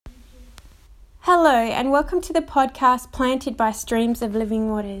Hello and welcome to the podcast Planted by Streams of Living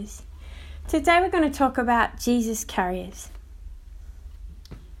Waters. Today we're going to talk about Jesus carriers.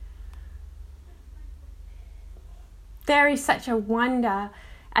 There is such a wonder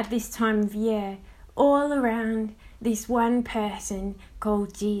at this time of year all around this one person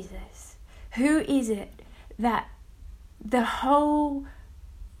called Jesus. Who is it that the whole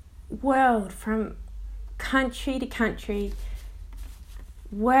world from country to country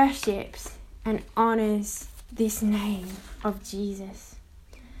worships and honours this name of Jesus?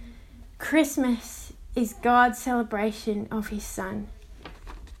 Christmas is God's celebration of his Son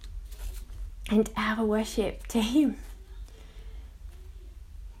and our worship to him.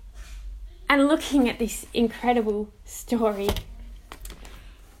 And looking at this incredible story,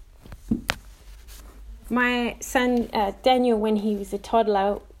 my son Daniel, when he was a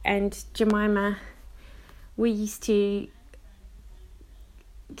toddler, and Jemima, we used to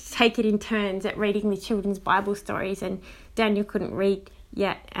take it in turns at reading the children's Bible stories, and Daniel couldn't read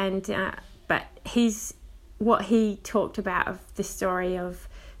yet, and but what he talked about of the story of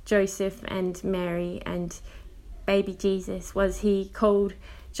Joseph and Mary and baby Jesus was he called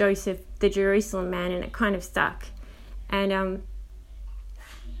Joseph the Jerusalem man, and it kind of stuck. And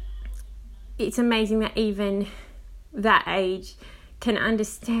it's amazing that even that age can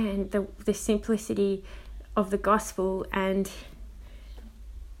understand the simplicity of the gospel and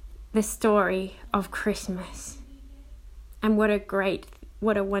the story of Christmas, and what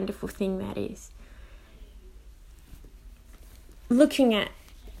a wonderful thing that is. Looking at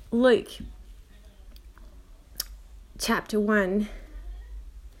Luke chapter 1,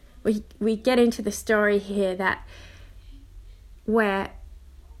 we get into the story here where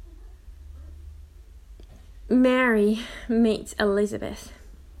Mary meets Elizabeth,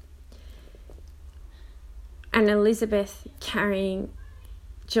 and Elizabeth carrying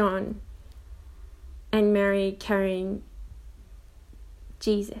John, and Mary carrying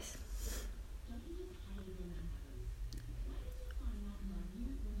Jesus.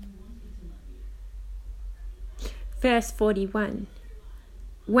 Verse 41.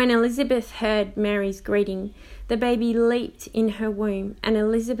 When Elizabeth heard Mary's greeting, the baby leaped in her womb, and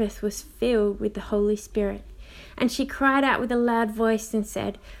Elizabeth was filled with the Holy Spirit. And she cried out with a loud voice and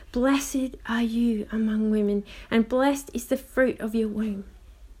said, "Blessed are you among women, and blessed is the fruit of your womb."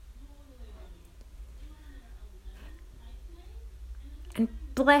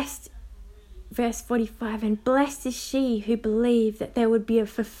 Blessed, verse 45, and blessed is she who believed that there would be a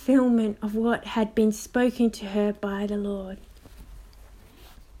fulfillment of what had been spoken to her by the Lord.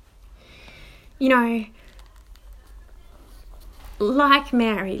 You know, like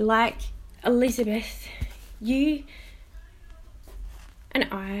Mary, like Elizabeth, you and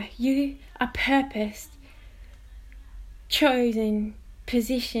you are purposed, chosen,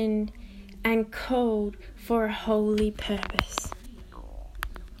 positioned, and called for a holy purpose.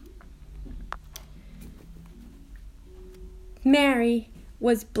 Mary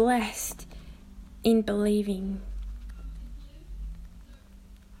was blessed in believing.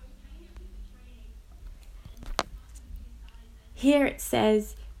 Here it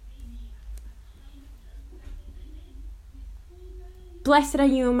says, "Blessed are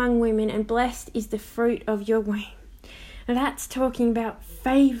you among women, and blessed is the fruit of your womb." Now that's talking about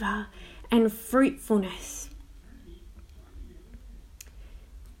favour and fruitfulness.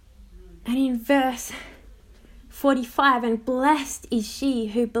 And in verse 45, and blessed is she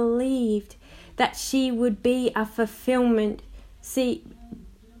who believed that she would be a fulfillment. She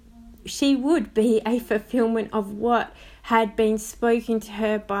would be a fulfillment of what had been spoken to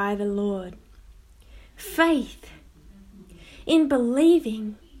her by the Lord. Faith in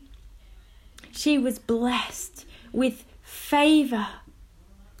believing. She was blessed with favour,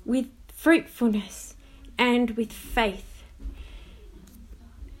 with fruitfulness, and with faith.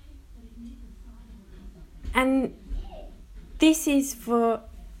 And this is for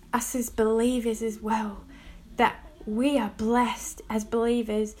us as believers as well, that we are blessed as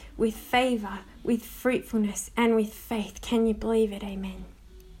believers with favour, with fruitfulness, and with faith. Can you believe it? Amen.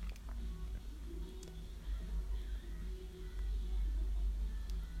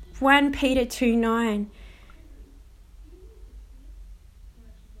 (1 Peter 2:9)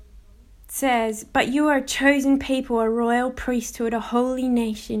 says, "But you are a chosen people, a royal priesthood, a holy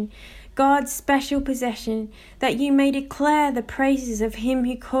nation, God's special possession, that you may declare the praises of him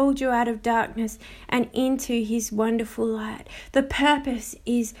who called you out of darkness and into his wonderful light." The purpose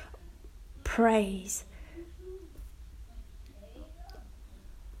is praise.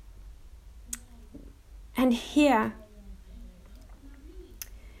 And here,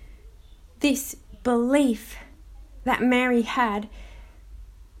 this belief that Mary had,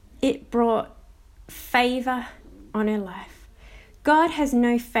 it brought favor on her life. God has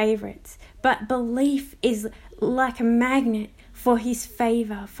no favorites, but belief is like a magnet for his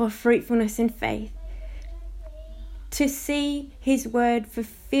favor, for fruitfulness and faith. To see his word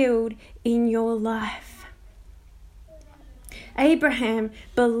fulfilled in your life. Abraham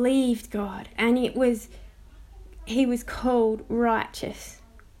believed God, and he was called righteous,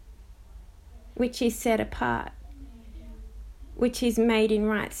 which is set apart, which is made in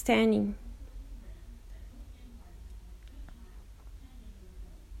right standing.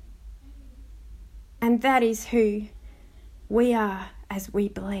 And that is who we are as we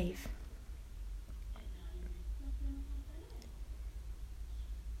believe.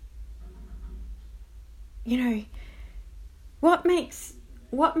 You know, what makes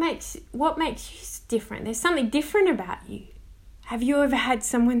you different? There's something different about you. Have you ever had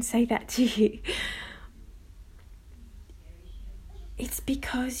someone say that to you? It's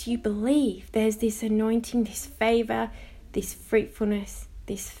because you believe. There's this anointing, this favor, this fruitfulness,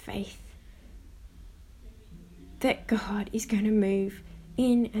 this faith that God is going to move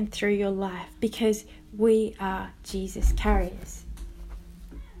in and through your life because we are Jesus carriers.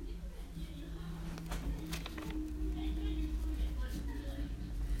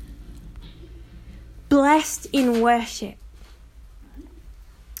 Blessed in worship.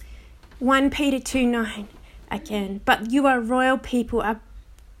 1 Peter 2:9 again. But you are royal people, a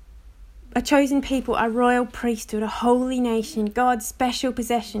chosen people, a royal priesthood, a holy nation, God's special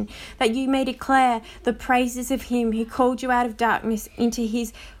possession, that you may declare the praises of him who called you out of darkness into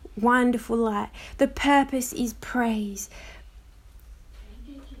his wonderful light. The purpose is praise.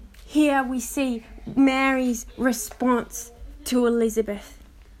 Here we see Mary's response to Elizabeth.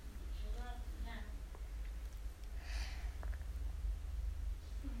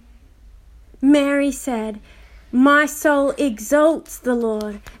 Mary said, "My soul exalts the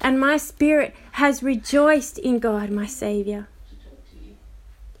Lord, and my spirit has rejoiced in God my Saviour."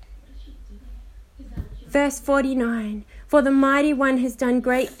 Verse 49, "For the Mighty One has done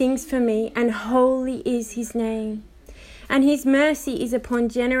great things for me, and holy is his name. And his mercy is upon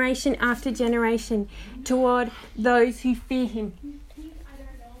generation after generation toward those who fear him."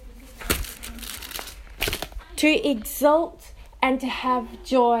 To exalt and to have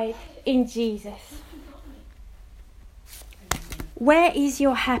joy in Jesus. Where is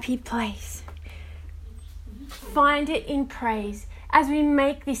your happy place? Find it in praise. As we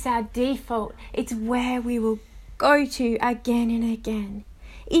make this our default, it's where we will go to again and again.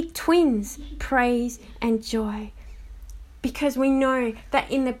 It twins praise and joy, because we know that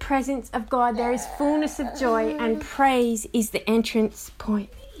in the presence of God there is fullness of joy, and praise is the entrance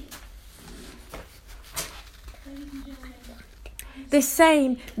point. The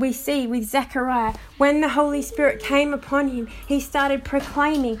same we see with Zechariah. When the Holy Spirit came upon him, he started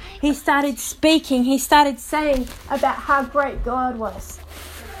proclaiming, he started speaking, he started saying about how great God was.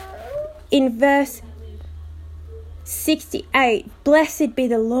 In verse 68, "Blessed be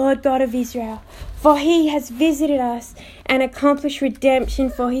the Lord God of Israel, for he has visited us and accomplished redemption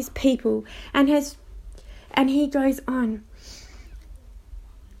for his people." And he goes on.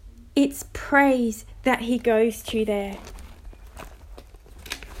 It's praise that he goes to there.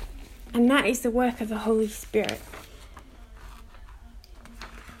 And that is the work of the Holy Spirit.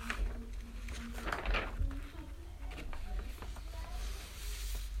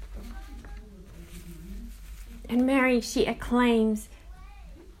 And Mary, she acclaims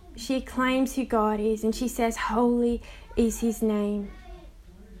who God is, and she says, "Holy is his name."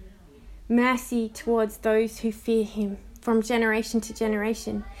 Mercy towards those who fear him from generation to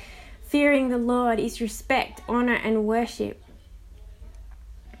generation. Fearing the Lord is respect, honor, and worship.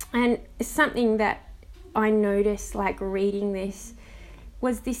 And something that I noticed, like reading this,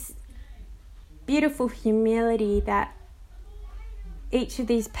 was this beautiful humility that each of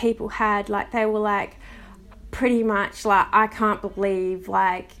these people had. Like, they were like, pretty much like, "I can't believe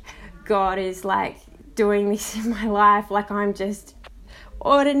like God is like doing this in my life. Like, I'm just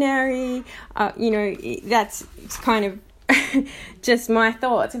ordinary." That's kind of just my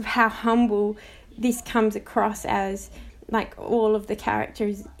thoughts of how humble this comes across as. Like, all of the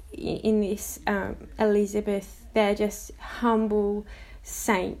characters in this Elizabeth, they're just humble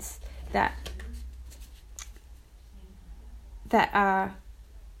saints that are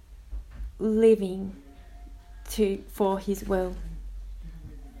living for his will.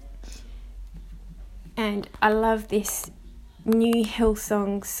 And I love this new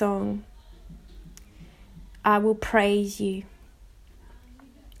Hillsong song, "I will praise you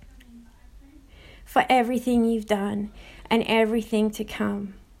for everything you've done and everything to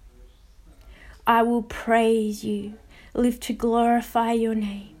come. I will praise you, live to glorify your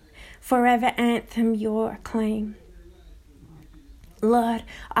name, forever anthem your acclaim. Lord,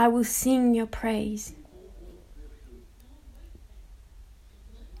 I will sing your praise.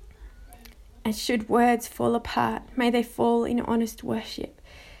 And should words fall apart, may they fall in honest worship,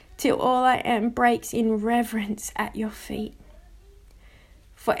 till all I am breaks in reverence at your feet,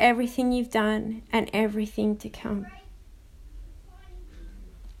 for everything you've done and everything to come.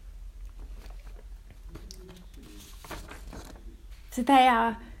 So they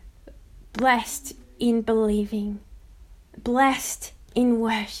are blessed in believing, blessed in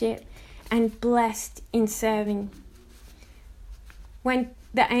worship, and blessed in serving. When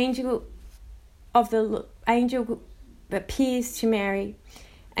the angel appears to Mary,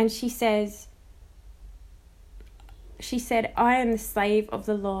 and she said, I am the slave of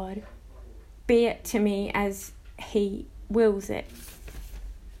the Lord, be it to me as he wills it.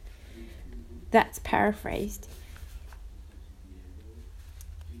 That's paraphrased.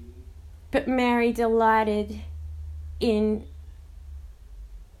 But Mary delighted in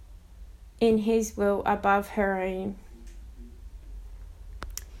his will above her own.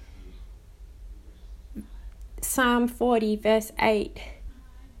 Psalm 40 verse 8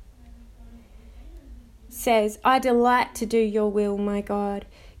 says, I delight to do your will, my God.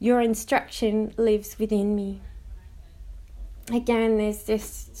 Your instruction lives within me. Again, there's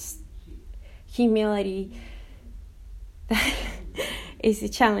this humility that is a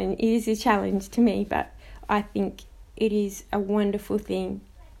challenge. It is a challenge to me, but I think it is a wonderful thing.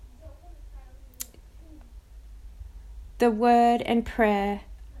 The word and prayer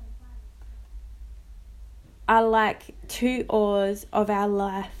are like two oars of our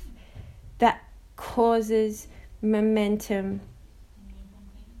life that causes momentum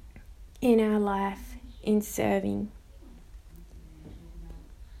in our life in serving.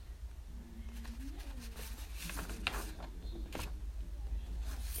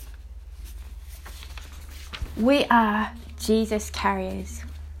 We are Jesus carriers.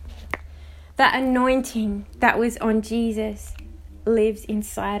 That anointing that was on Jesus lives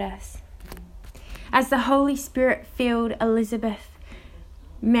inside us. As the Holy Spirit filled Elizabeth,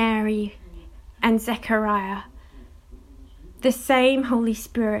 Mary, and Zechariah, the same Holy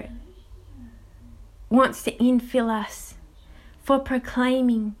Spirit wants to infill us for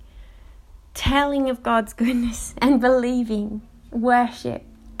proclaiming, telling of God's goodness, and believing, worship,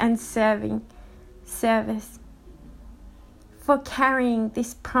 and service, for carrying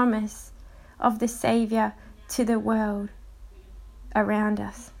this promise of the Saviour to the world around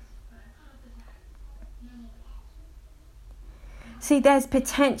us. See, there's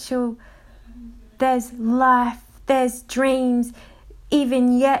potential, there's life, there's dreams,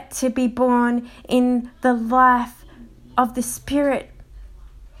 even yet to be born in the life of the Spirit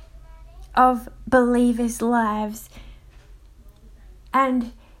of believers' lives.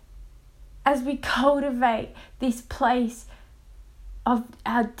 And as we cultivate this place of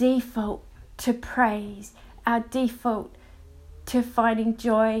our default to praise, our default to finding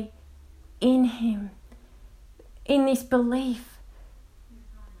joy in Him, in this belief,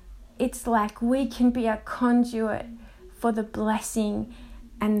 it's like we can be a conduit for the blessing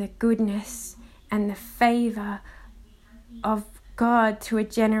and the goodness and the favour of God to a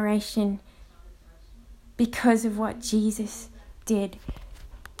generation because of what Jesus did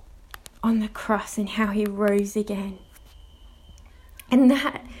on the cross and how He rose again. And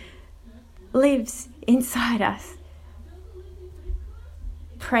that lives inside us.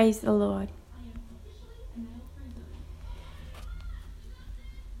 Praise the Lord.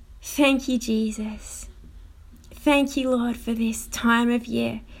 Thank you, Jesus. Thank you, Lord, for this time of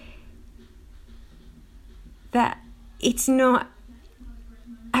year. That it's not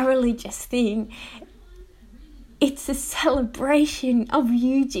a religious thing. It's a celebration of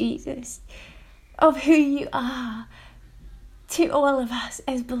you, Jesus, of who you are to all of us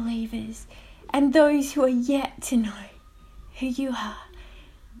as believers and those who are yet to know who you are.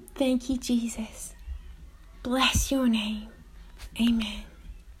 Thank you, Jesus. Bless your name. Amen.